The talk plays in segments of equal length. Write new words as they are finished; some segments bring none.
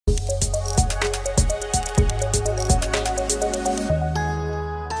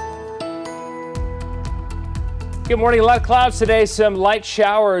Good morning. A lot of clouds today. Some light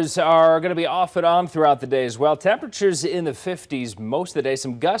showers are going to be off and on throughout the day as well. Temperatures in the 50s most of the day.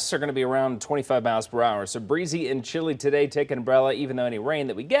 Some gusts are going to be around 25 miles per hour. So breezy and chilly today. Take an umbrella, even though any rain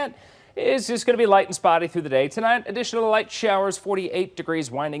that we get is just going to be light and spotty through the day. Tonight, additional light showers, 48 degrees,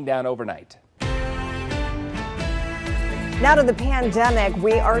 winding down overnight. Now to the pandemic,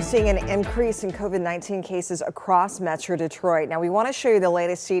 we are seeing an increase in COVID-19 cases across Metro Detroit. Now, we want to show you the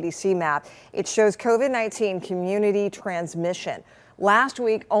latest CDC map. It shows COVID-19 community transmission. Last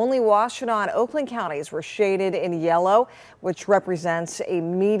week, only Washtenaw and Oakland counties were shaded in yellow, which represents a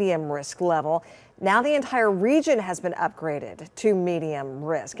medium risk level. Now the entire region has been upgraded to medium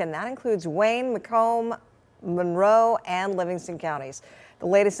risk, and that includes Wayne, Macomb, Monroe, and Livingston counties. The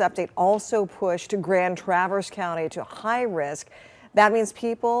latest update also pushed Grand Traverse County to high risk. That means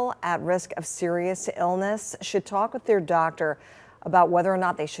people at risk of serious illness should talk with their doctor about whether or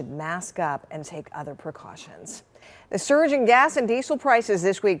not they should mask up and take other precautions. The surge in gas and diesel prices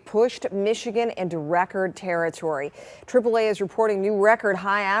this week pushed Michigan into record territory. AAA is reporting new record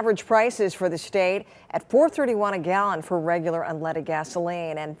high average prices for the state at $4.31 a gallon for regular unleaded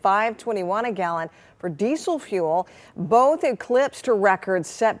gasoline and $5.21 a gallon for diesel fuel. Both eclipsed records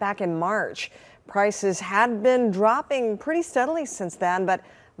set back in March. Prices had been dropping pretty steadily since then, but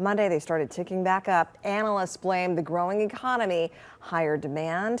Monday they started ticking back up. Analysts blame the growing economy, higher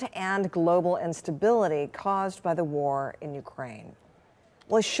demand, and global instability caused by the war in Ukraine.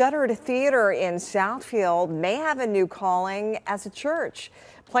 Well, a shuttered theater in Southfield may have a new calling as a church.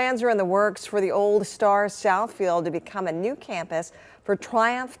 Plans are in the works for the old Star Southfield to become a new campus for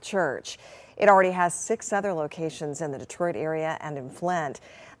Triumph Church. It already has 6 other locations in the Detroit area and in Flint.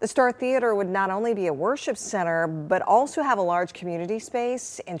 The Star Theater would not only be a worship center, but also have a large community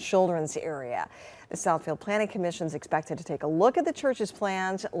space and children's area. The Southfield Planning Commission is expected to take a look at the church's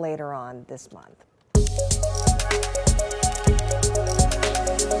plans later on this month.